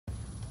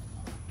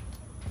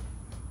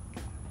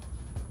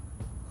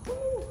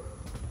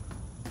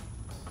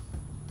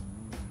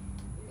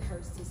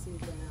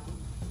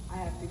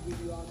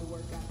y'all the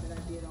workout that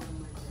I did on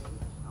Monday.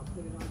 I'll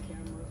put it on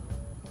camera.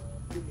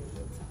 Give you a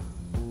little time.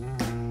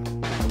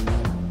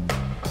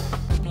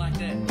 Like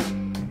that.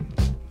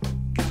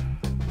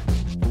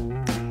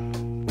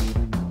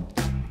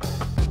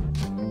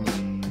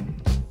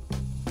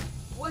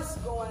 What's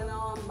going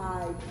on,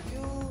 my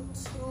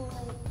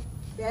YouTube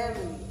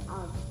family?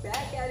 I'm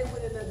back at it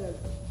with another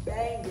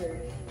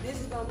banger. This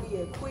is gonna be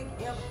a quick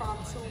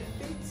impromptu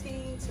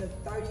 15 to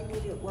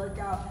 30-minute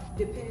workout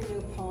depending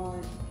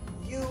upon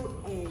you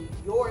and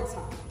your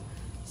time.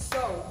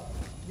 So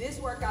this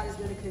workout is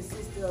gonna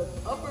consist of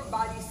upper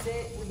body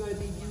set. We're gonna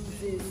be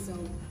using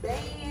some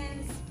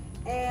bands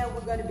and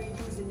we're gonna be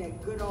using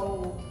that good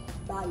old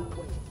body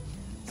weight.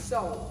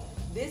 So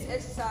this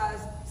exercise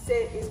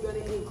set is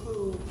gonna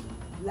include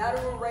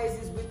lateral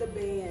raises with the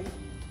band,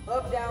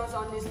 up downs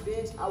on this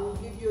bench. I will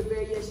give you a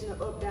variation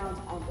of up downs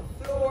on the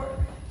floor.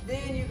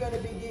 Then you're gonna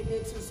be getting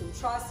into some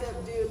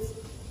tricep dips.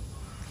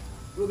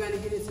 We're gonna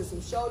get into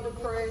some shoulder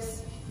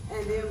press,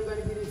 and then we're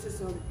gonna get into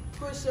some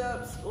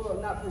push-ups, or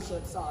not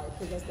push-ups, sorry,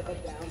 because that's the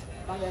up downs,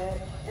 my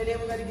bad. And then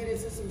we're gonna get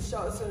into some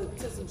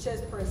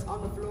chest press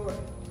on the floor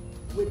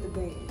with the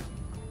band.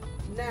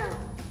 Now,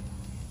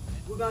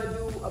 we're gonna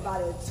do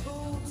about a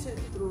 2 to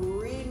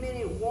 3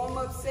 minute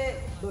warm-up set,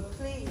 but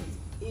please,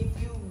 if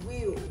you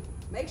will,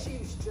 make sure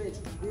you stretch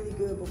really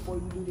good before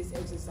you do this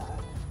exercise.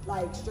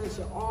 Like stretch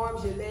your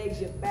arms, your legs,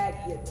 your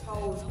back, your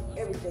toes,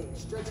 everything.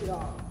 Stretch it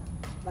all.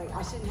 Like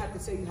I shouldn't have to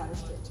tell you how to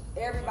stretch.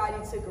 Everybody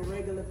took a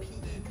regular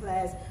PE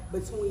class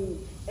between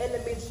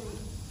elementary,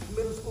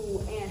 middle school,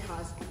 and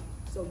high school.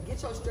 So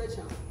get your stretch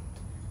on.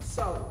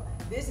 So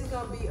this is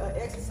gonna be an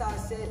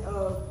exercise set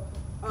of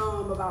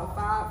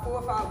about 4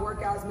 or 5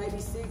 workouts, maybe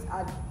 6.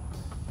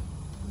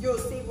 You'll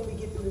see when we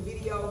get through the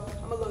video.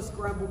 I'm a little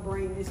scrambled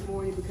brain this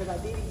morning because I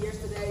did it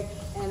yesterday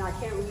and I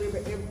can't remember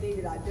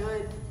everything that I've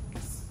done,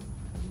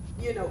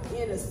 you know,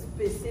 in a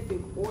specific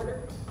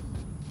order.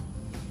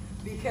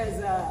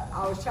 Because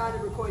I was trying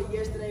to record it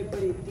yesterday, but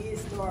it did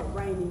start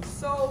raining,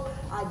 so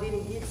I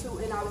didn't get to.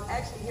 And I was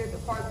actually here at the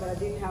park, but I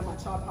didn't have my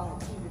tripod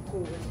to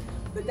record.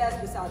 But that's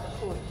beside the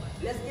point.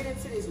 Let's get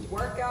into this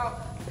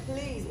workout.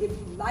 Please, if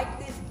you like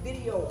this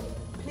video,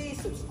 please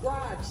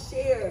subscribe,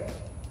 share,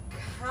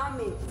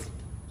 comment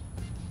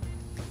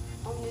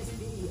on this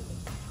video,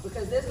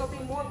 because there's gonna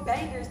be more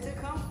bangers to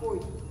come for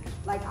you.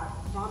 Like I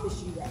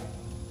promise you that.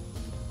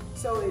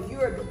 So if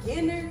you're a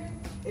beginner,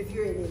 if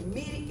you're an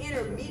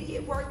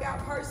intermediate workout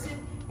person,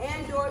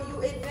 and or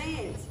you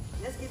advanced,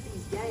 let's get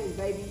these games,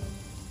 baby.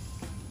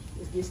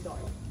 Let's get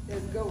started.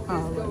 Let's go,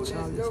 let's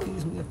go.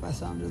 Excuse me if I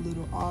sound a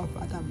little off.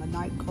 I got my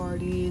night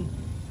card in.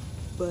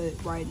 But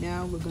right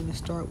now we're gonna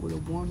start with a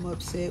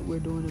warm-up set. We're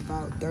doing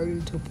about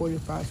 30 to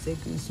 45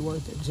 seconds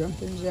worth of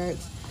jumping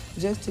jacks,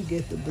 just to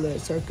get the blood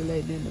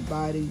circulating in the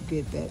body,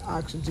 get that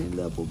oxygen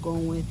level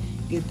going,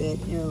 get that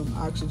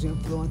oxygen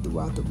flowing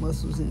throughout the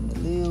muscles and the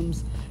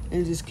limbs.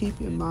 And just keep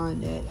in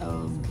mind that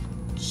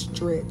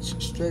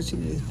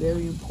stretching is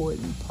very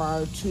important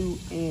prior to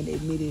and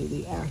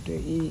immediately after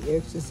any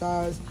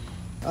exercise.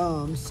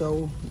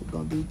 So we're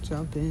gonna be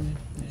jumping.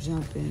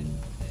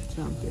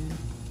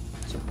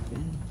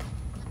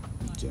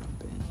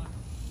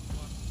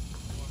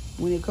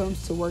 When it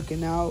comes to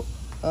working out,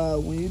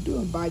 when you're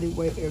doing body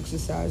weight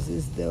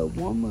exercises, the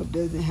warm-up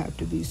doesn't have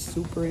to be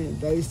super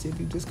invasive.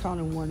 You just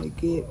kind of want to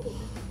get,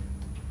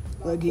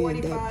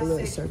 again, that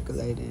blood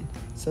circulating.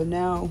 So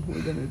now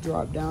we're going to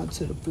drop down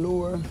to the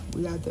floor.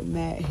 We got the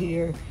mat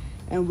here,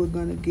 and we're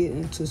going to get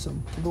into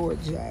some floor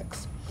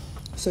jacks.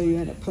 So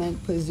you're in a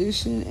plank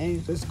position, and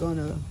you're just going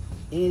to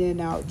in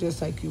and out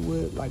just like you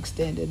would like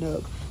standing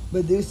up.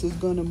 But this is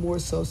going to more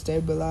so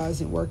stabilize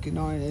and working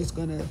on it. It's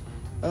going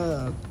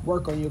to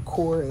work on your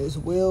core as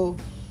well,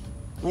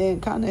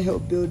 and kind of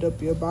help build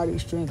up your body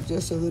strength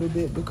just a little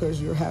bit,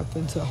 because you're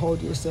having to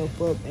hold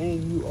yourself up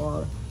and you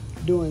are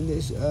doing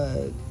this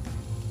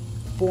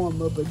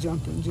form of a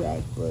jumping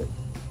jack, but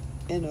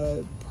in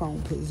a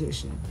prone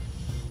position.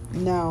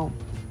 Now,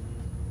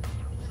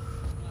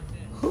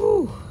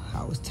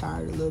 I was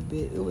tired a little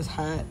bit. It was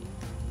hot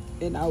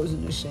and I was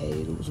in the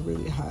shade. It was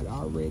really hot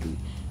already,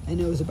 and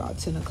it was about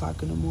 10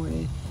 o'clock in the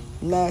morning.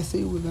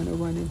 Lastly, we're going to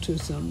run into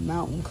some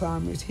mountain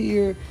climbers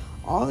here.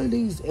 All of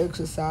these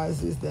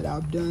exercises that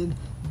I've done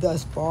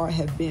thus far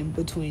have been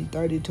between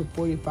 30 to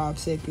 45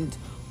 seconds,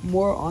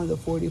 more on the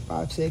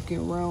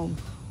 45-second realm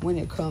when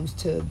it comes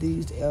to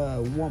these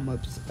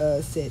warm-ups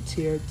sets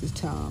here at this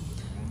time.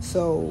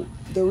 So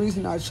the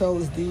reason I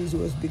chose these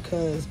was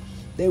because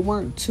they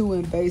weren't too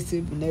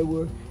invasive and they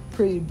were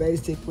pretty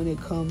basic when it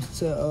comes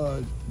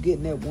to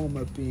getting that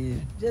warm-up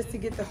in. Just to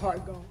get the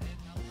heart going.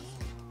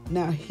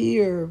 Now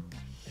here,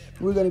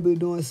 we're going to be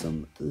doing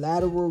some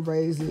lateral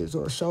raises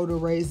or shoulder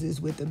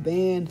raises with the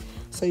band.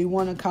 So you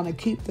want to kind of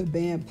keep the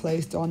band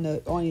placed on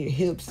your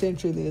hips,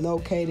 centrally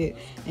located,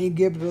 and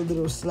give it a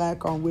little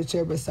slack on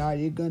whichever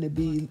side you're going to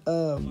be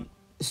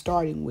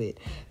starting with.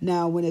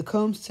 Now, when it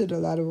comes to the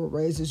lateral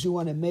raises, you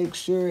want to make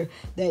sure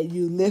that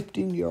you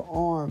lifting your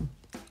arm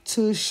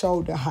to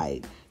shoulder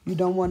height. You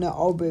don't want to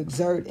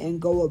overexert and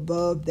go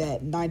above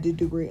that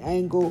 90-degree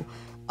angle.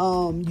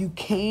 You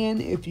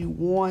can if you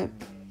want,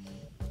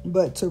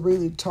 but to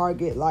really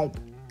target like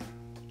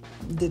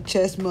the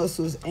chest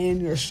muscles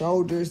and your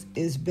shoulders,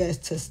 is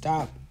best to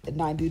stop at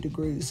 90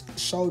 degrees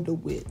shoulder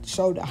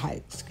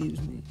height,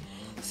 excuse me.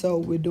 So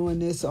we're doing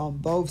this on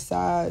both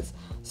sides.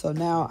 So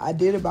now I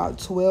did about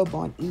 12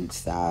 on each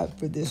side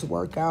for this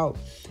workout.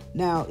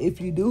 Now, if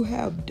you do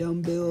have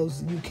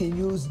dumbbells, you can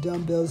use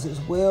dumbbells as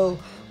well.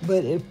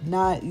 But if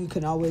not, you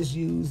can always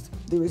use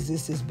the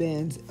resistance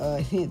bands.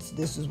 Hence,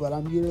 this is what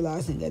I'm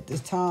utilizing at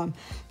this time.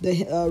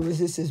 The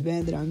resistance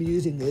band that I'm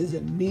using is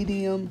a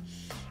medium.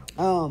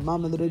 I'm a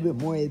little bit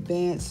more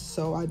advanced,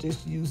 so I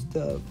just use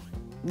the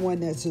one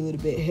that's a little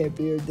bit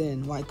heavier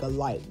than like a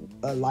light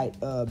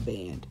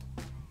band.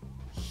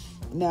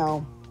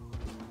 Now,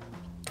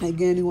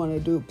 again, you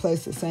want to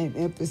place the same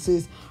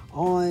emphasis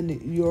on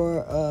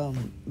your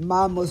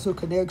mind muscle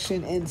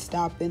connection and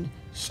stopping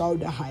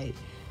shoulder height.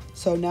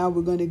 So now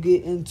we're going to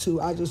get into,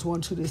 I just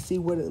want you to see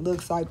what it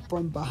looks like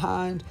from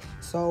behind.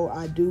 So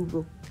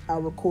I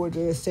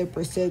recorded a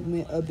separate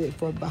segment of it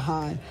from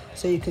behind,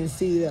 so you can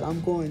see that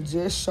I'm going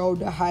just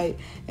shoulder height,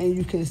 and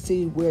you can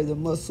see where the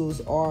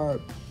muscles are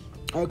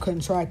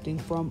contracting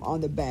from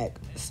on the back.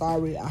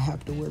 Sorry, I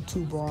have to wear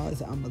 2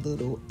 bras. I'm a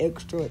little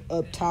extra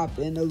up top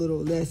and a little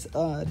less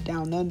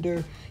down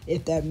under,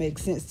 if that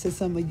makes sense to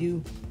some of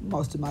you.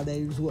 Most of my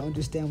ladies will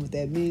understand what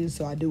that means,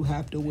 so I do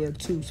have to wear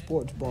 2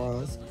 sports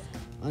bras,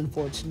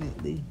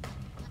 unfortunately.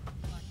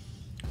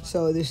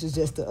 So this is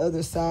just the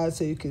other side,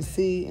 so you can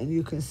see, and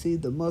you can see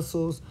the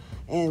muscles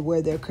and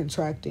where they're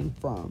contracting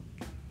from.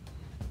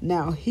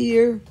 Now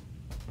here,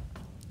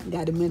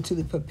 got to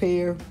mentally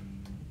prepare,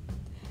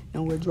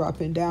 and we're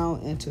dropping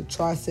down into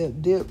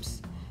tricep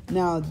dips.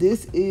 Now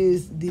this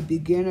is the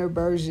beginner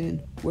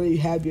version where you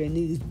have your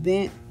knees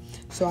bent.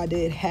 So I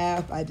did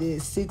half. I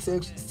did six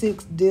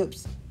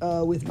dips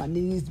with my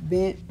knees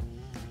bent.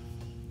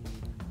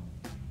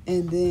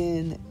 And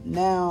then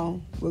now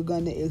we're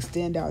going to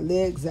extend our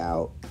legs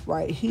out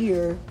right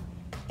here.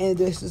 And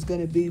this is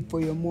going to be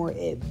for your more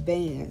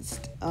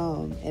advanced.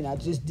 And I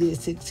just did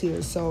 6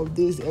 here. So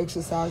these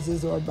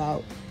exercises are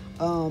about,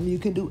 you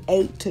can do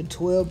 8 to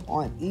 12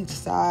 on each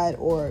side,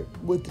 or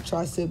with the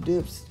tricep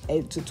dips,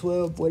 8 to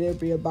 12,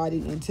 whatever your body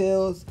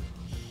entails.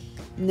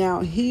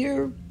 Now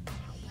here,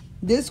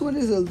 this one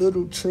is a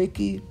little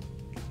tricky.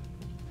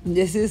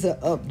 This is an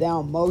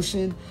up-down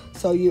motion.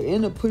 So you're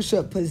in a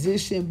push-up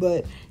position,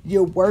 but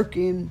you're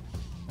working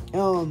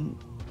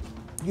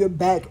your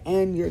back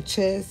and your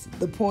chest.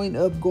 The point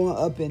of going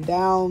up and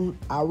down,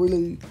 I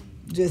really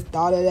just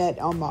thought of that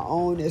on my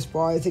own, as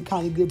far as it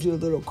kind of gives you a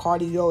little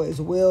cardio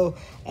as well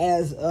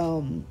as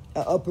an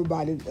upper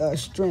body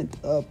strength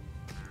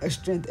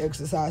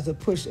exercise, a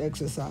push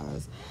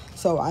exercise.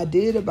 So I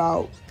did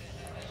about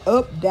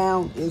up,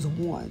 down is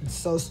 1.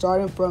 So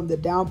starting from the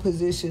down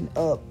position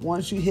up,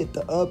 once you hit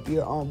the up,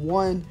 you're on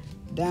 1,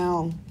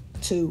 down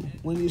 2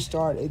 when you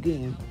start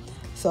again.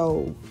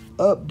 So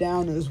up,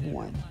 down is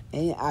 1.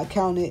 And I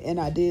counted, and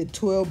I did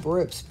 12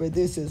 reps for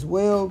this as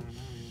well.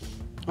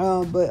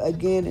 But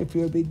again, if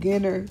you're a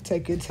beginner,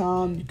 take your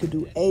time. You could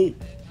do 8.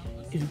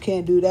 If you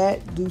can't do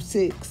that, do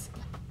 6.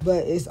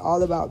 But it's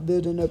all about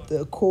building up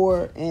the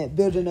core and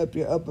building up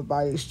your upper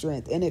body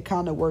strength. And it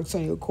kind of works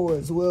on your core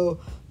as well,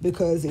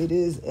 because it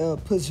is a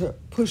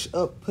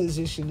push-up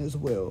position as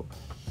well.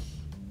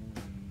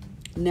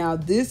 Now,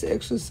 this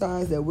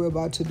exercise that we're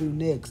about to do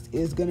next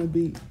is going to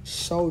be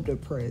shoulder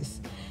press.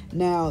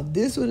 Now,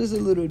 this one is a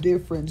little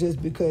different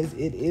just because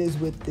it is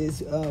with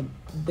this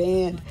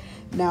band.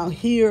 Now,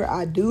 here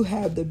I do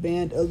have the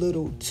band a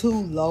little too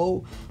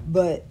low,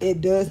 but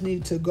it does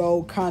need to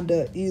go kind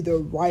of either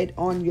right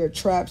on your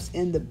traps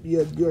in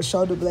your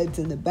shoulder blades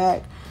in the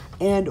back,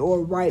 and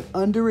or right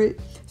under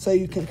it. So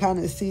you can kind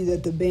of see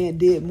that the band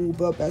did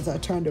move up as I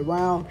turned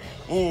around,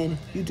 and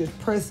you just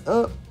press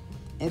up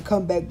and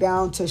come back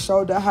down to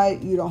shoulder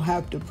height. You don't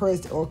have to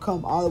press or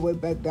come all the way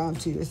back down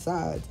to your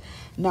sides.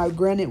 Now,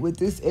 granted, with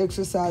this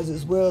exercise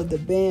as well, the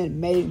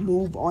band may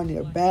move on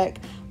your back,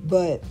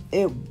 but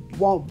it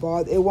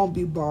won't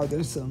be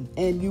bothersome,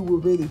 and you will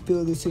really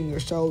feel this in your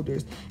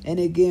shoulders. And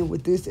again,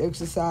 with this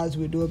exercise,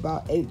 we do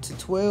about 8 to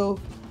 12.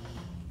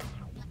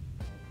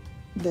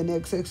 The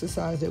next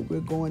exercise that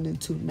we're going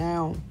into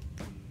now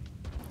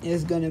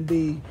is going to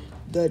be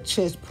the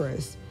chest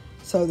press.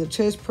 So the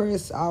chest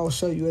press, I'll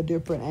show you a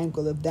different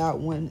angle of that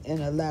one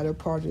in a latter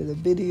part of the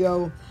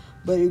video.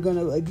 But you're going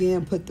to,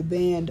 again, put the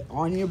band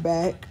on your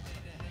back,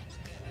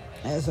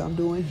 as I'm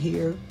doing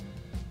here.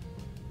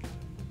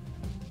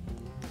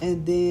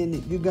 And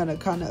then you're going to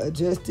kind of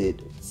adjust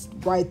it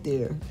right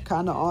there,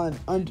 kind of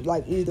under,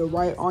 like either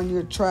right on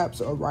your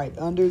traps or right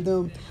under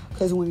them.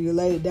 Because when you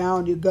lay it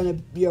down,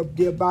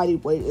 your body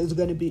weight is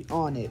going to be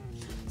on it.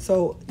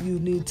 So you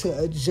need to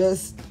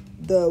adjust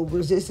the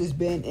resistance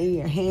band in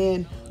your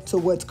hand to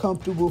what's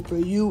comfortable for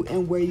you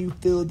and where you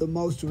feel the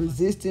most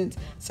resistance,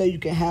 so you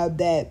can have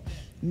that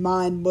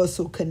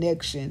mind-muscle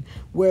connection,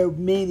 where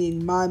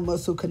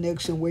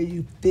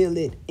you feel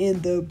it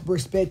in the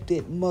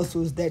respected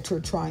muscles that you're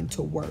trying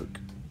to work.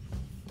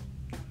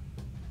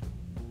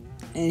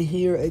 And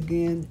here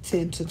again,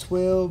 10 to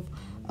 12.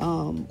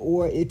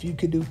 Or if you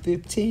could do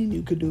 15,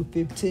 you could do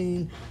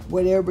 15,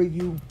 whatever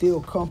you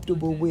feel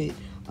comfortable with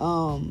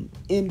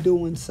in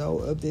doing so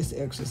of this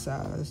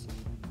exercise.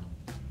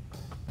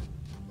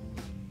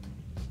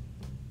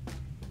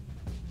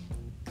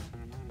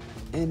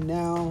 And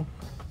now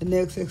the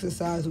next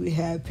exercise we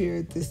have here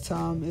at this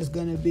time is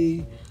going to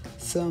be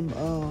some,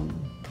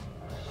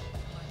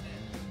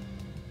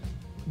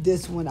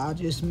 this one I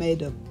just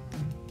made up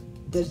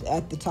this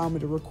at the time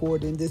of the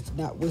recording. This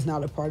was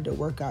not a part of the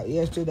workout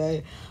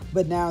yesterday,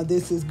 but now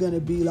this is going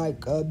to be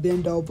like a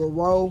bend over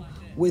row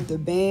with the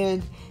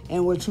band.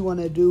 And what you want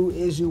to do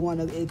is you want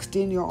to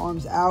extend your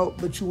arms out,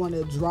 but you want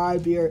to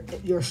drive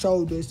your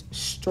shoulders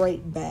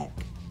straight back.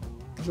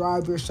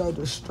 Drive your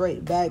shoulders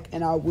straight back,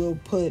 and I will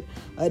put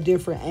a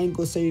different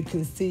angle so you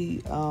can see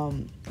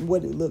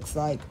what it looks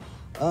like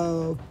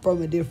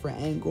from a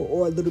different angle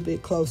or a little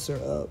bit closer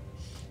up.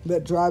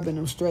 But driving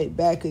them straight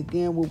back,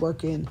 again, we're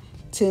working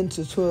 10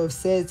 to 12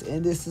 sets,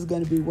 and this is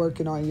going to be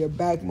working on your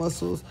back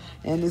muscles,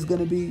 and it's going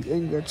to be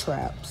in your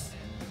traps.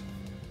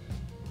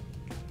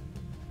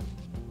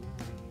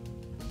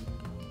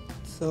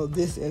 So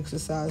this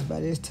exercise, by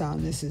this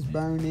time, this is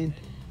burning,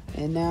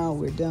 and now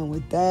we're done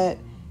with that.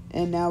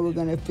 And now we're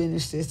going to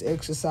finish this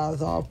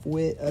exercise off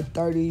with a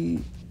 30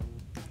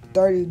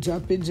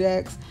 jumping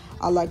jacks.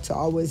 I like to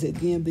always,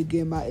 again,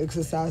 begin my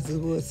exercises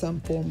with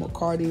some form of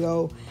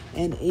cardio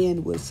and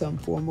end with some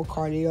form of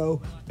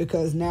cardio,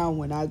 because now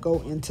when I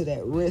go into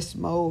that rest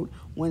mode,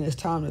 when it's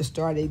time to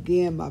start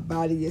again, my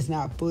body is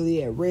not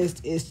fully at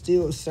rest. It's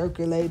still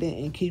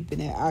circulating and keeping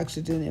that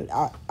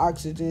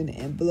oxygen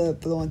and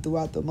blood flowing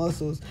throughout the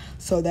muscles.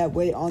 So that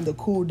way on the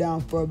cool down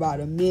for about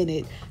a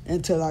minute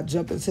until I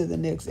jump into the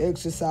next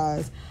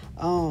exercise,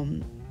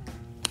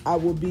 I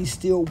will be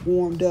still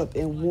warmed up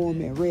and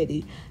warm and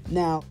ready.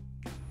 Now,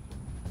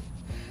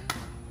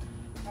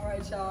 all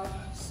right, y'all.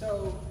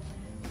 So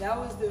that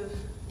was the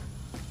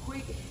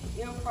quick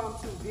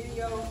impromptu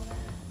video.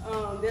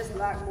 There's a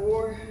lot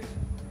more.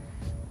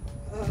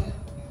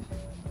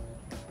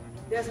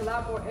 There's a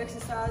lot more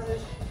exercises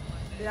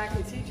that I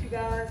can teach you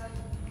guys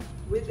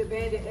with the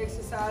banded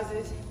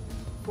exercises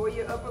for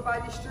your upper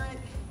body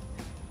strength.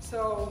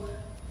 So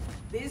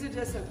these are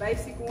just some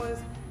basic ones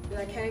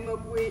that I came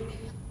up with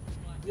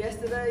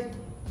yesterday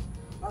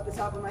off the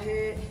top of my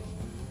head.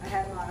 I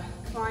had my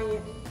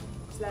client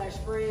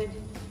 / friend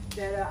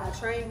that I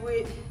trained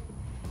with,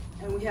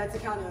 and we had to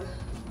kind of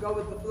go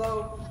with the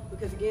flow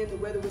because, again, the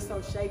weather was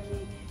so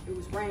shaky. It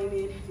was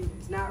raining, it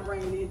was not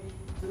raining,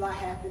 there's a lot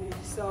happening.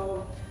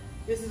 So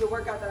this is a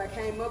workout that I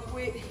came up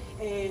with,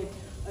 and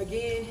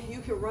again, you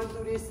can run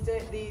through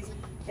these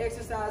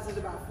exercises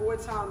about 4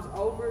 times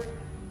over.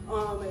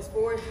 It's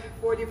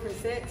four different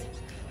sets.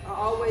 I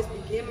always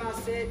begin my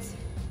sets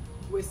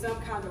with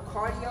some kind of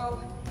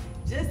cardio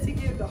just to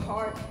give the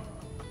heart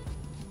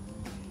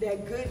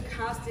that good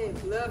constant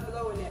blood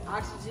flow and that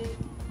oxygen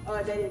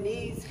that it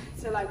needs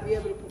to be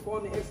able to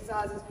perform the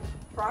exercises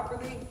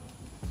properly.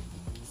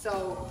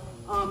 So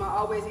I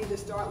always either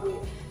start with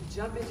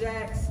jumping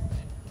jacks,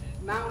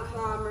 mountain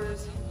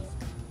climbers,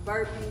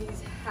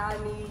 burpees, high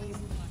knees,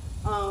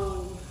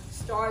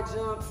 star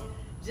jumps,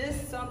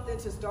 just something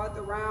to start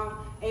the round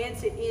and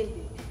to end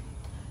it.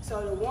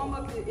 So the warm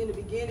up in the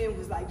beginning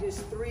was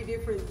just 3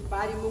 different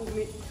body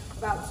movements,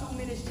 about 2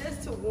 minutes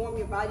just to warm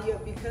your body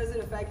up, because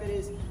of the fact that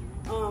it's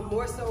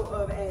more so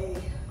of a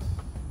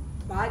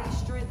body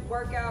strength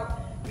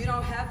workout. You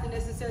don't have to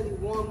necessarily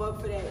warm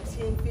up for that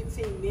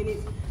 10-15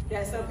 minutes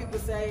that some people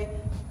say.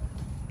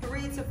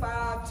 3 to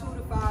 5, 2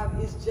 to 5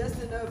 is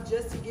just enough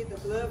just to get the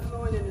blood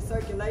flowing and the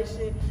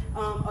circulation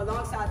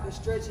alongside the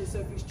stretching. So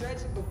if you stretch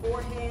it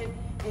beforehand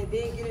and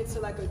then get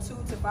into a 2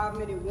 to 5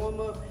 minute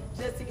warm up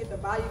just to get the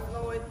body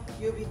flowing,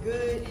 you'll be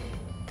good.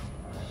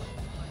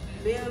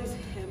 Limbs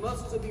and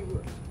muscles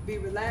will be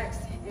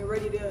relaxed and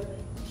ready to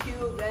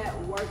kill that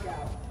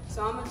workout.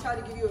 So I'm gonna try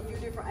to give you a few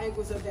different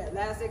angles of that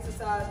last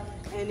exercise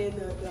and then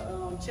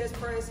the chest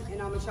press,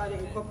 and I'm gonna try to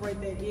incorporate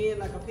that in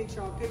like a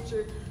picture on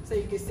picture so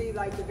you can see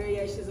the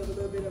variations of a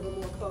little bit of a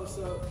more close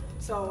up.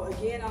 So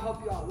again, I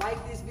hope you all like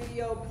this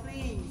video.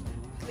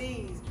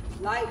 Please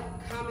like,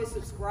 comment,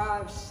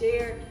 subscribe,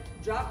 share.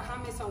 Drop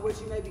comments on what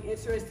you may be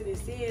interested in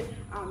seeing.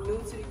 I'm new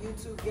to the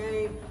YouTube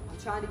game. I'm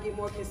trying to get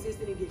more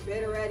consistent and get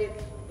better at it.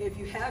 If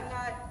you have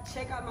not,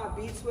 check out my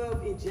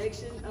B12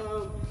 injection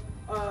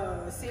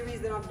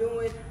series that I'm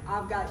doing.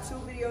 I've got 2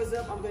 videos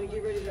up. I'm going to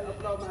get ready to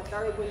upload my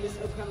 3rd one this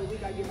upcoming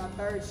week. I get my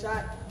 3rd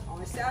shot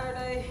on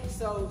Saturday.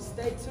 So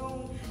stay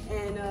tuned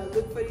and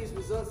look for these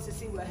results to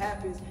see what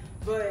happens.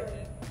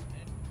 But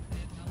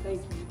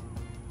thank you.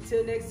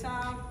 Until next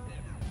time,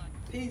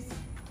 peace.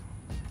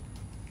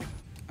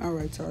 All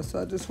right, y'all. So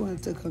I just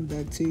wanted to come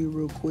back to you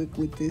real quick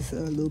with this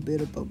little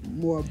bit of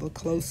more of a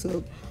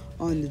close-up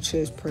on the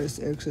chest press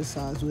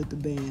exercise with the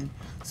band.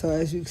 So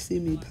as you can see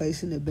me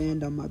placing the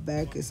band on my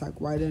back, it's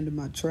right under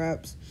my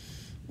traps.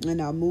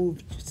 And I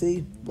move,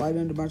 see, right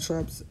under my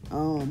traps.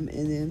 And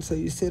then so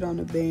you sit on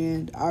the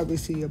band.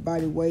 Obviously your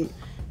body weight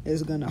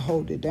is going to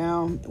hold it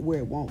down where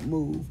it won't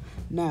move.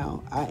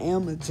 Now, I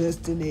am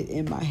adjusting it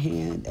in my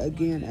hand,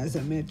 again, as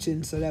I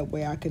mentioned, so that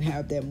way I can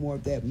have that more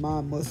of that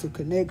mind-muscle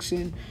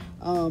connection,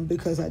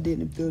 because I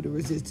didn't feel the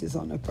resistance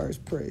on the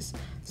first press.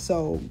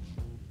 So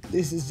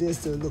this is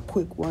just a little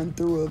quick run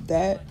through of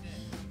that,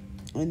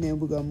 and then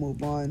we're going to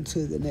move on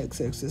to the next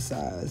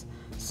exercise.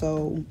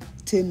 So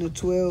 10 to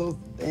 12,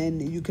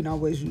 and you can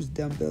always use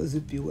dumbbells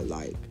if you would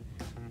like.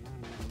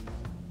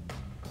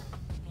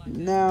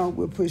 Now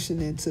we're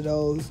pushing into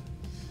those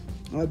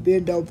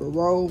bend over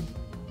row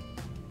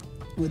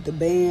with the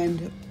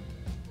band,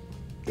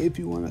 if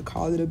you want to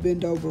call it a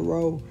bend over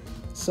row.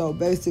 So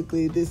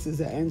basically this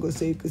is an angle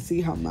so you can see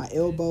how my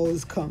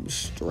elbows come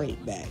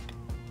straight back.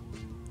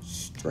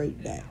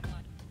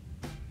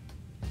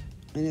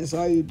 And that's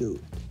all you do.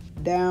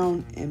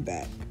 Down and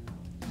back,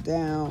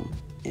 down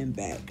and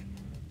back.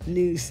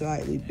 Knees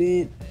slightly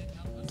bent,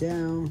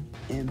 down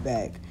and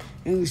back.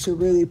 And you should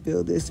really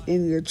feel this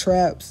in your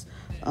traps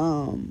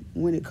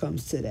when it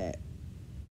comes to that.